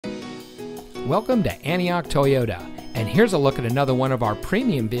Welcome to Antioch Toyota, and here's a look at another one of our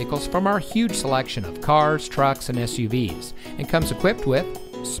premium vehicles from our huge selection of cars, trucks, and SUVs, and comes equipped with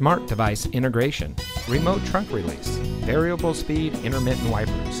smart device integration, remote trunk release, variable speed intermittent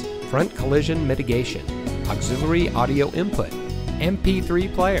wipers, front collision mitigation, auxiliary audio input,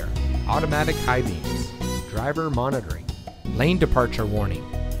 MP3 player, automatic high beams, driver monitoring, lane departure warning,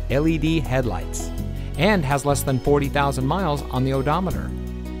 LED headlights, and has less than 40,000 miles on the odometer.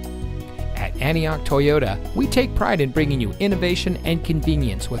 At Antioch Toyota, we take pride in bringing you innovation and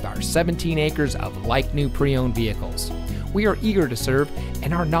convenience with our 17 acres of like-new pre-owned vehicles. We are eager to serve,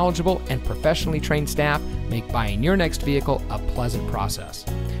 and our knowledgeable and professionally trained staff make buying your next vehicle a pleasant process.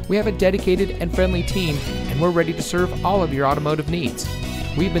 We have a dedicated and friendly team, and we're ready to serve all of your automotive needs.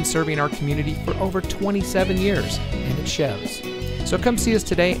 We've been serving our community for over 27 years, and it shows. So come see us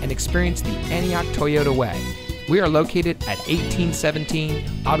today and experience the Antioch Toyota way. We are located at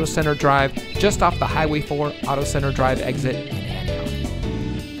 1817 Auto Center Drive, just off the Highway 4 Auto Center Drive exit in